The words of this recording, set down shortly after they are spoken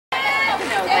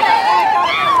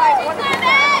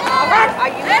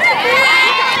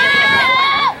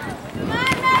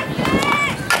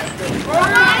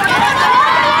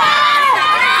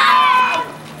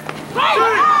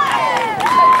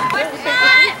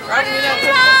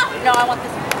I want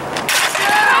this one.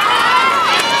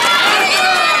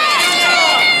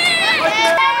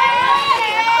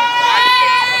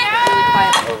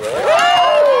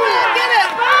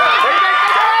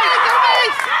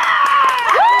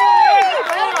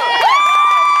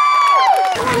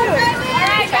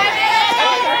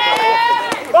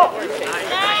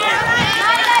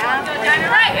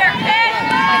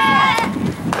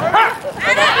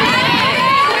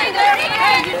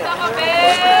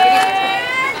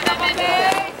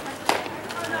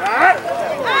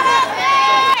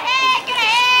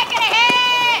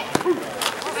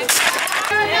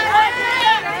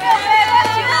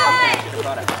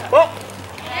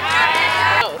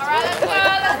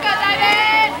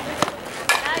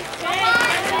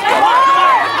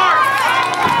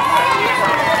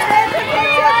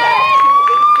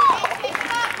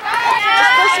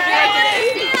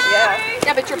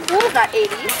 Yeah, but your pool's not 80.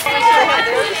 No.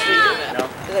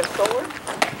 Do they have solar?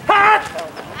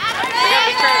 They're going to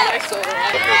be turning my solar on.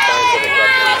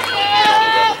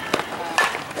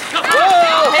 Whoa! Oh,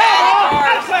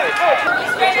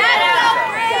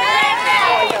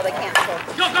 no, they can't.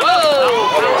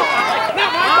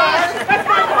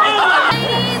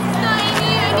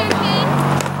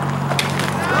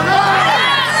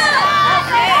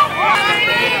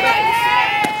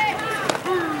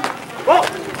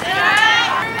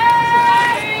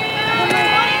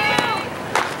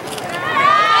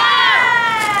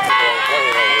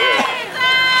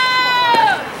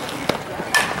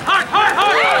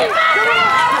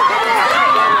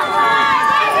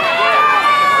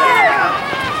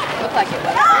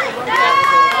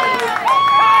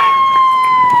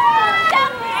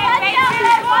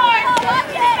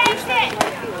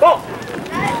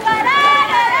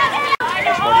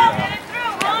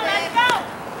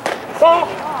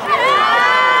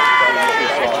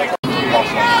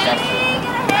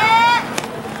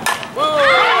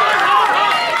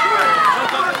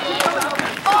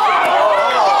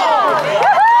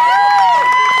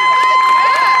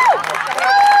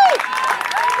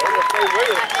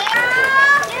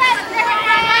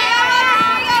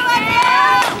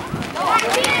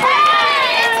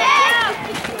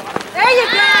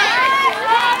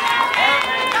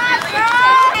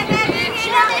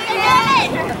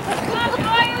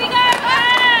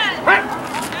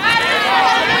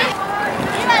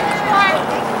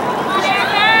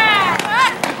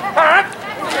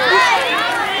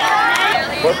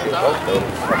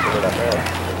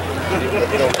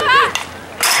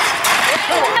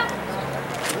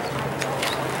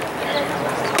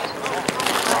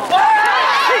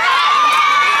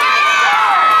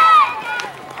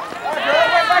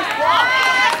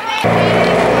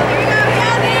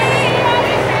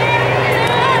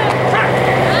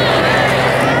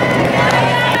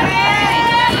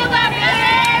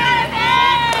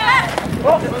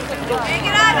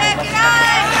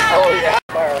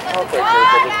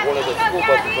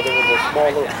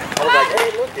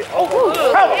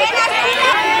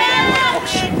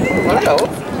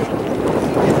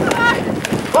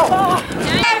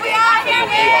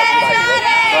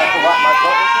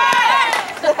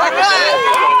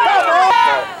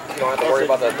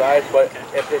 About the size, but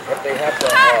if they have to,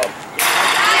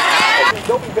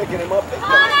 don't be picking him up. You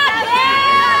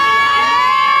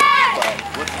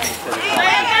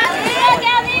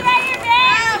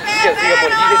can see him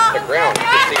when he hits the ground. You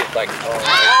can see it's like,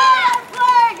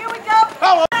 Here we go.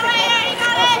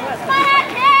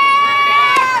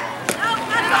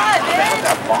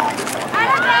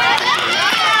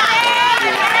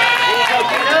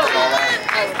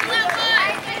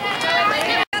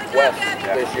 West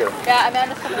this year. Yeah, I'm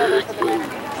just coming over for the next.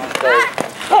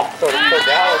 So for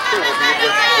Dallas too will be the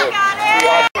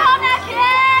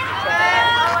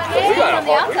we got a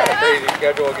crazy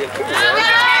schedule against too, man.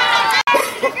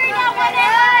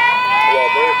 Well,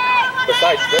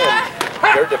 besides them,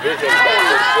 their division's got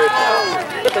pretty good now.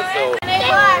 So.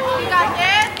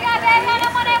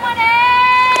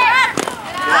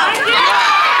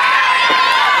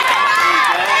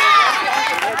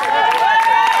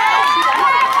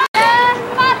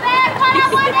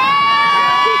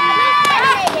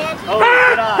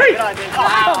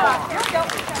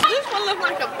 This one looked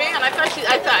like a band. I thought,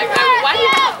 why do you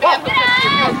have a band because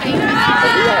you're real famous?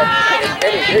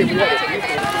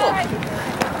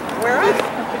 Where else?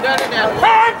 I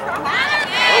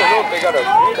don't know if they got a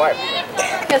wife.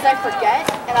 Because I forget,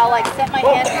 and I'll like set my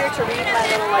hand here to read my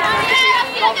little like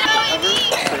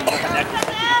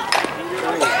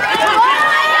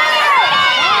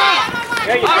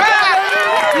Hey,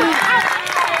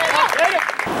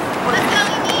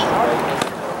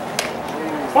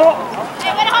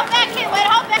 way to hop back, kid. Way to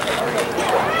hop back.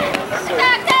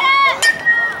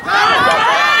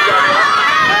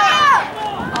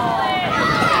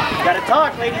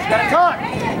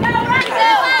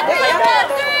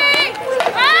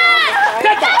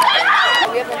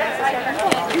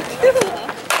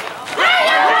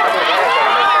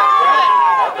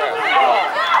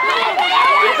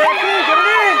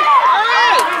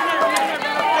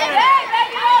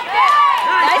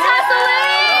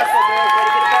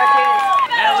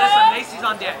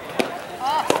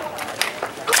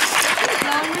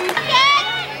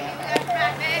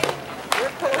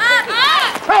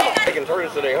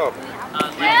 do they hump?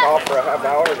 You call for a half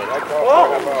hour and then I call for a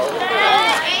half hour.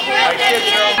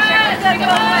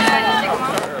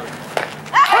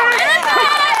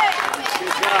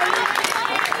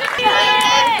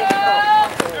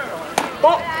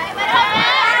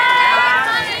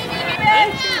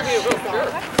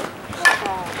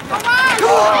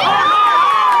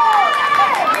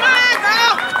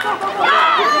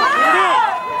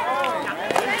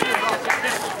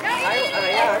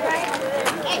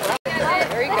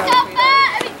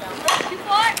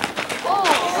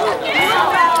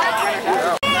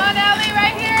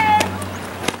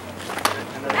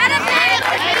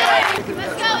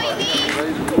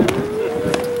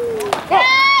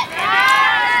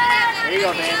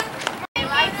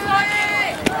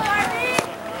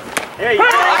 There you go.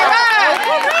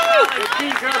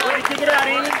 Take it out,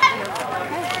 Amy.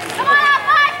 Come on,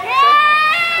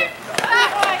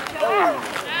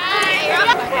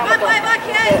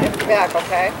 Bucket! Back,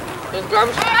 okay? There's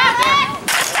gums.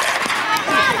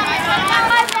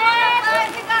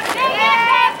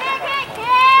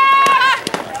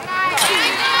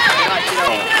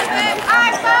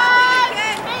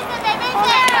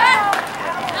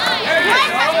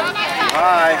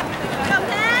 Bye.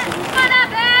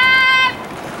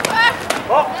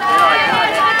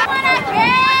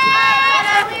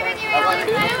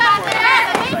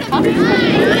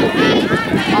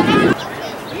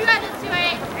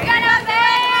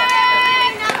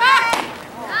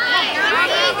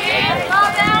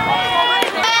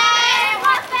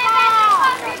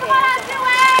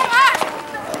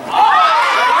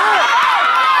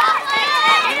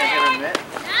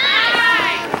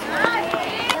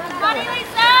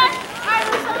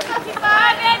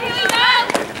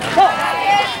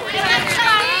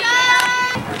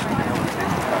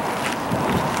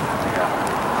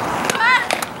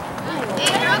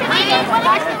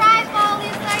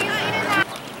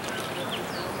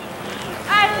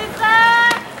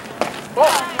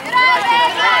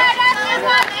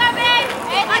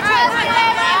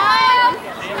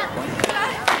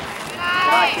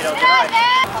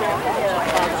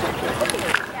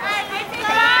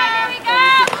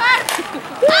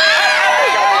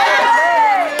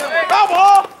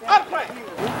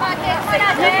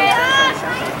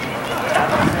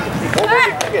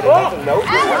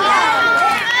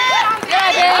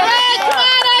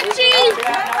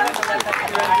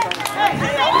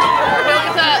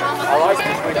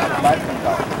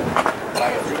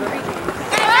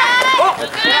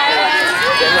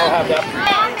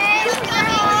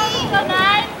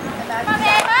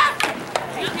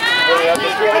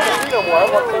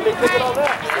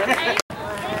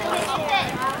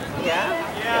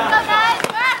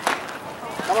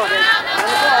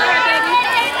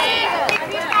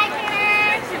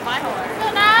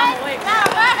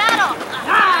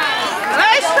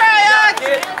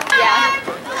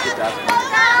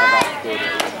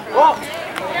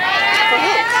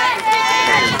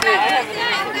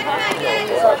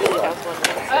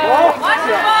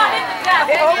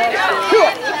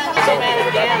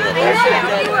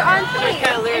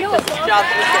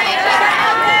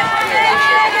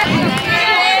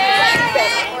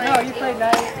 No, you played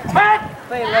 9.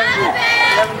 Play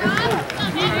 11.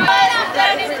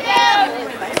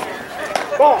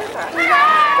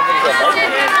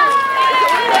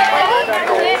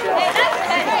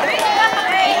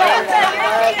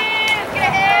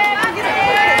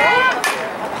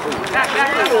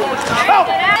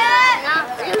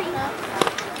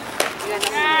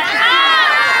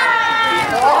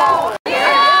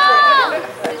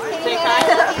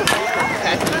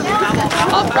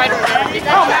 I'll try to remember.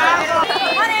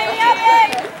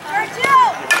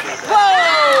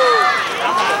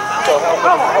 So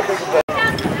how big is that?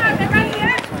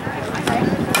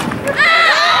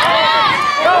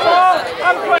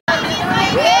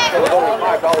 It was only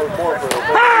 $5 more for the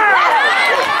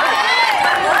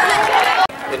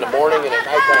in the morning and at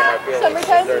nighttime I feel like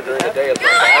during the day it's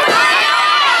like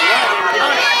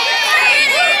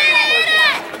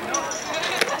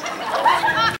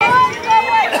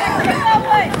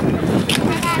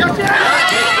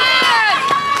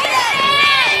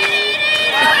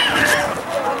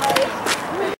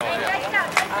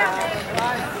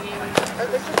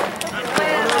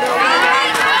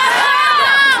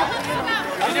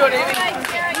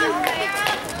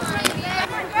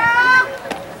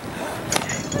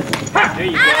There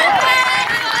you go.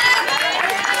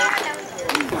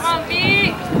 Come on, B.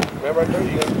 remember I told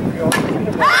you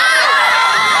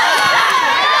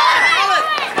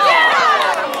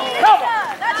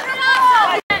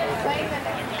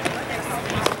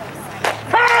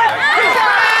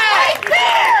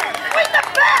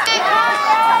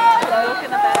Look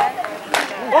in the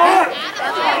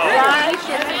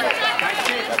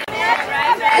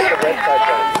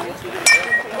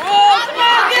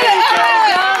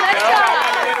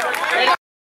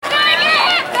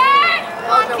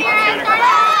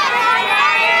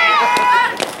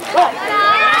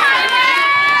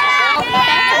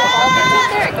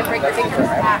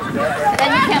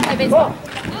baseball.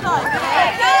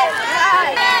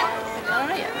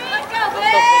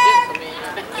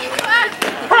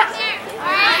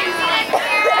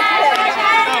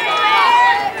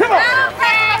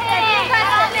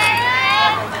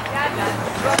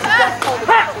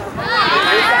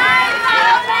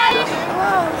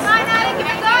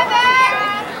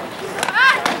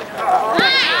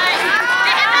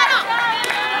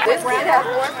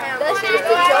 That's just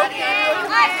a joke.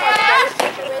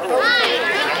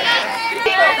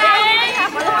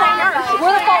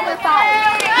 We're the Bowler 5.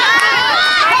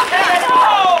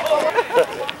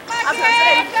 I was going to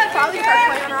say, probably start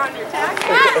playing her on your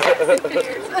taxes.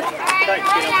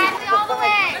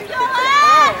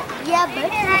 Yeah, but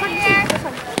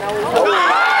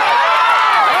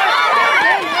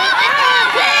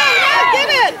Get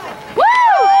it!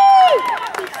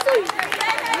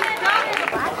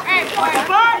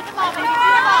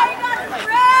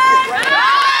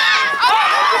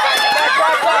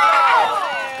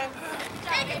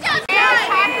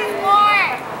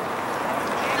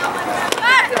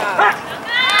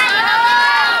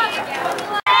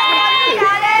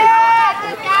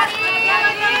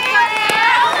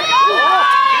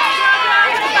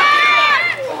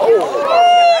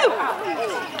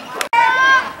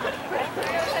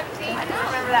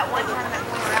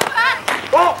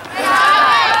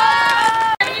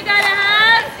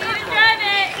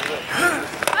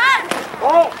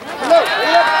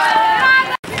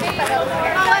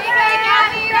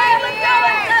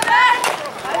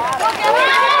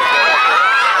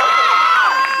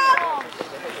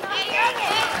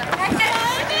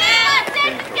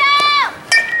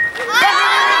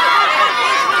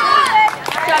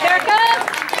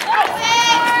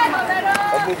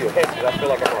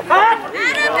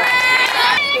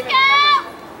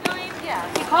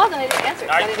 He called and I didn't answer.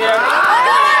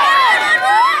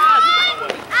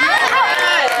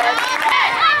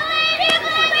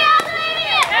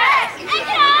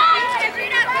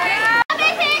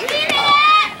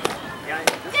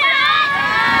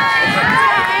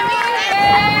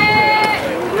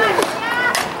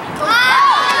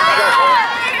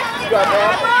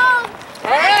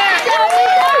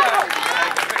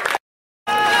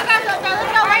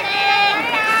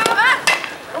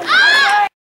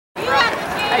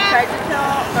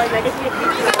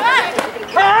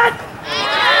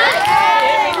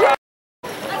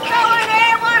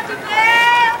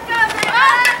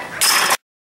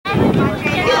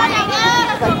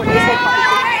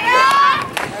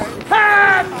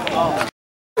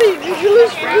 Did you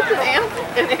lose faith in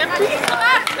empty?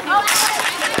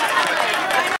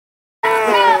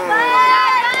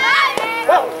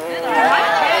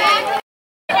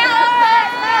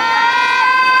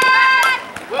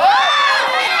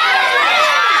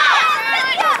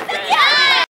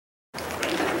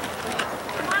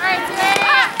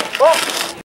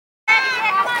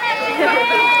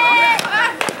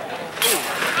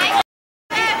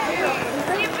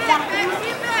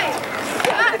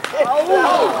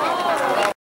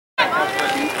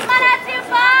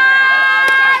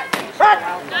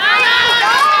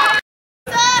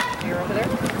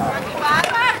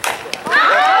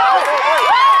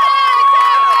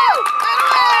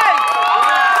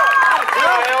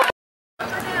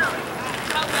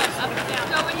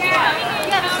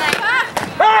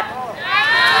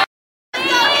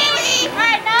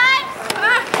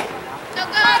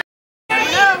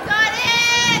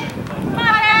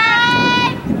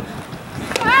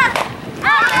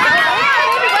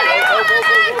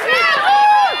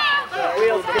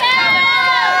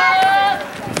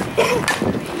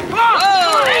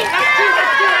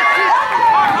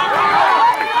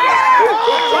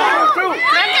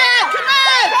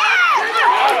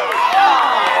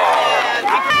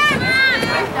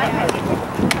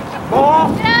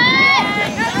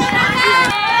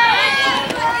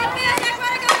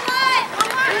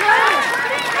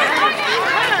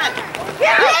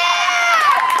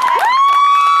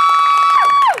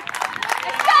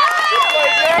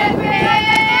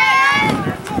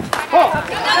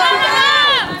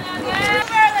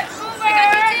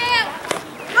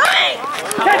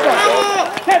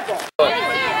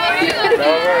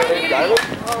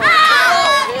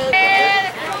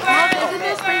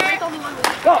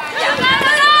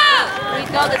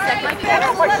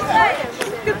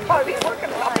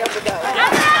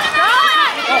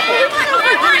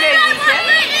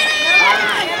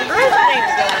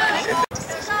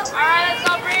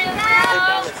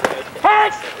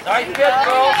 Nice good,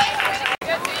 girl.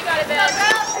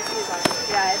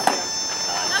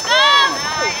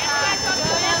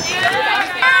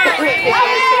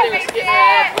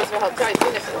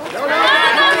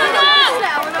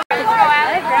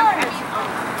 No.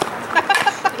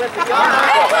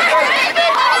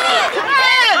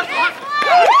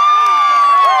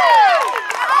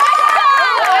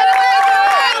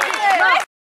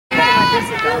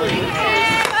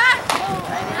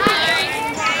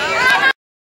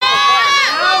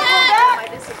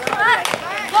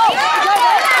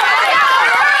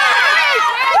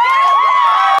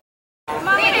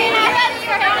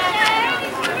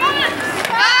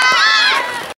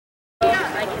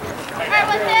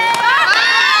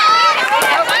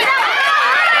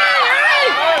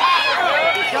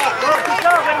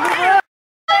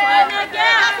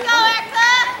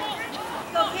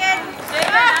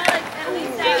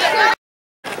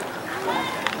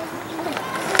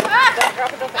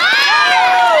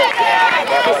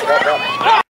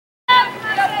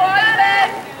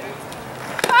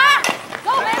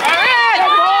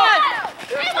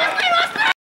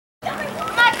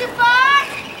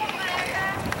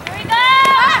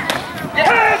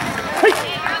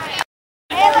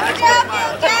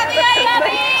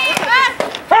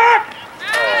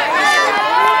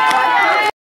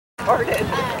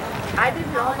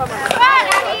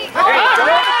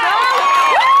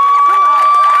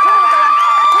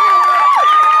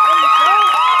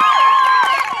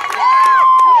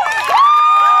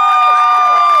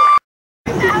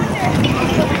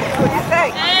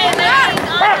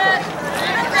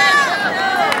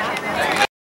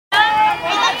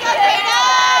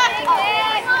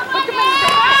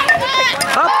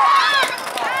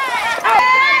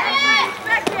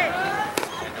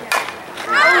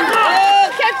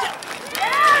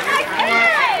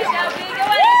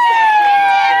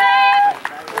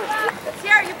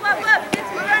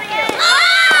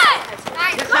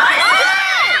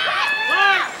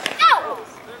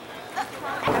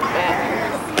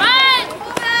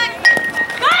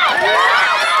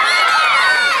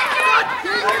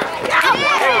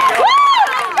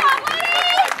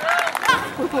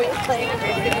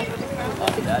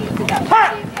 There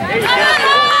you go.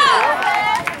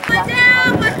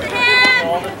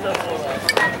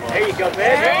 There you go,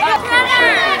 babe.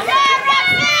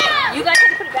 You guys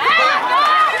have to put it back.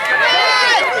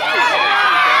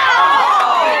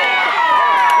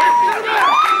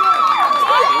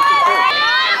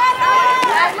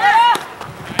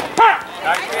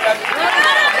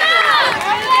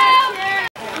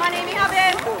 Come on, Amy, hop in.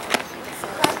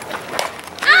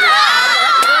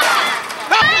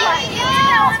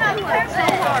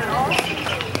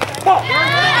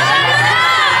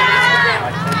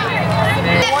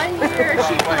 One year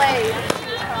she played.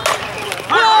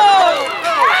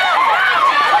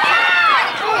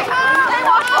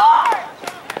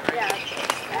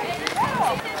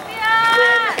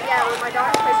 Yeah, when my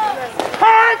daughter plays the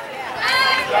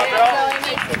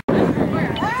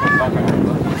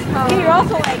you're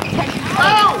also like 10 years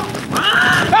old.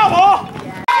 Come on!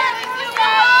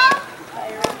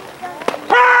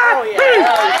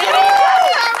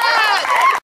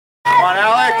 Come on,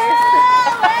 Alex.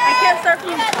 I can't start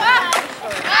from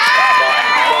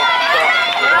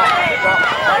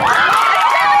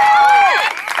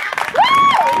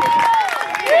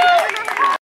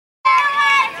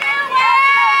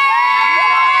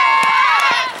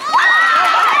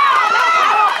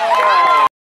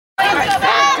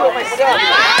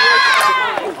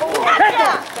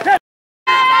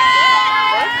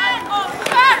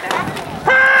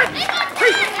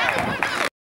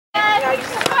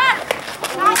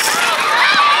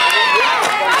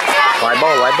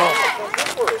Wide ball.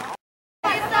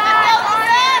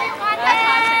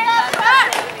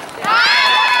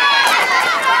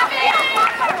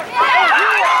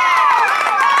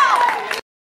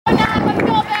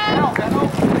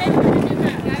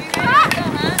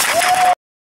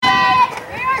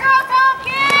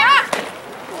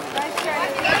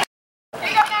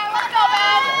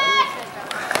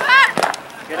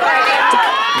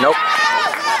 Nope.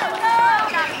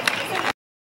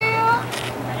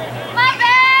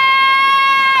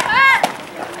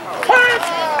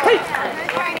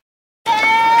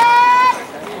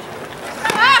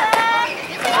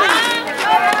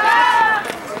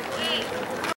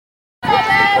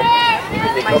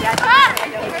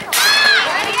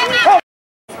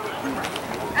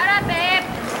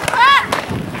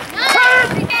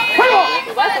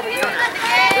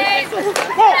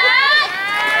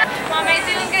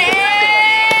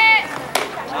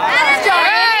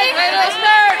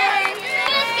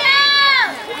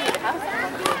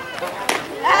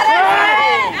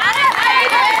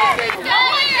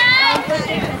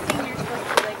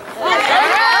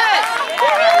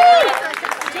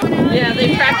 Yeah, they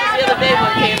practiced the other day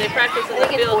one game. They practiced in the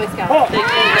field. They do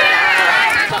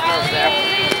something else there.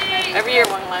 Every year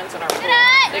one lands in our pool.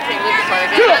 They came looking for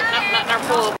it again. Not in our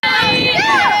pool.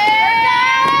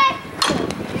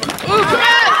 Ooh,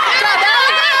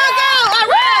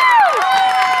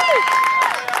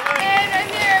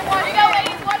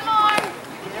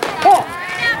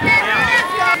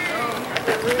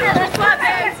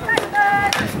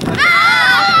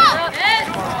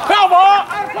 come on!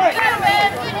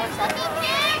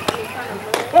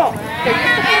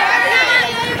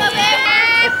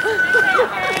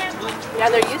 Yeah,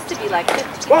 there used to be like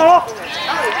 15. Ball. There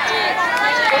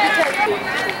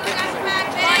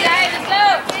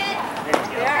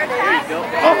you go.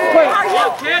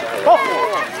 Oh, kid. Oh.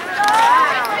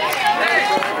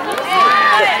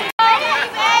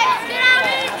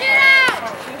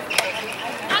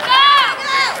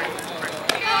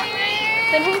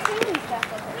 Then who's singing stuff?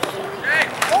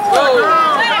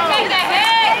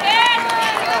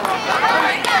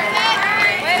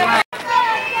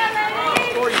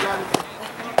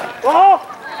 Oh!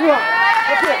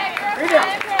 That's it. Right there.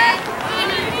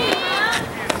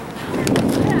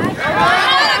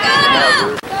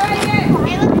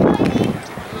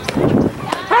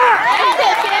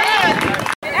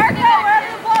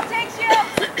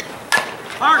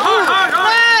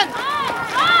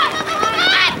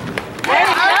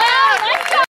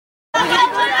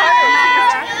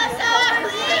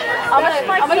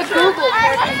 I'm gonna Google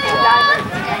diamond.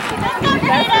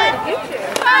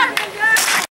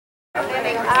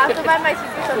 I have to find my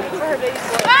sister something for her baby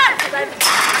boy.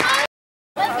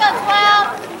 Let's go, 12.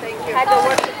 Thank you. Had to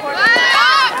work the corner.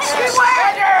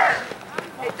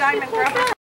 Hey, Diamond,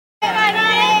 girl.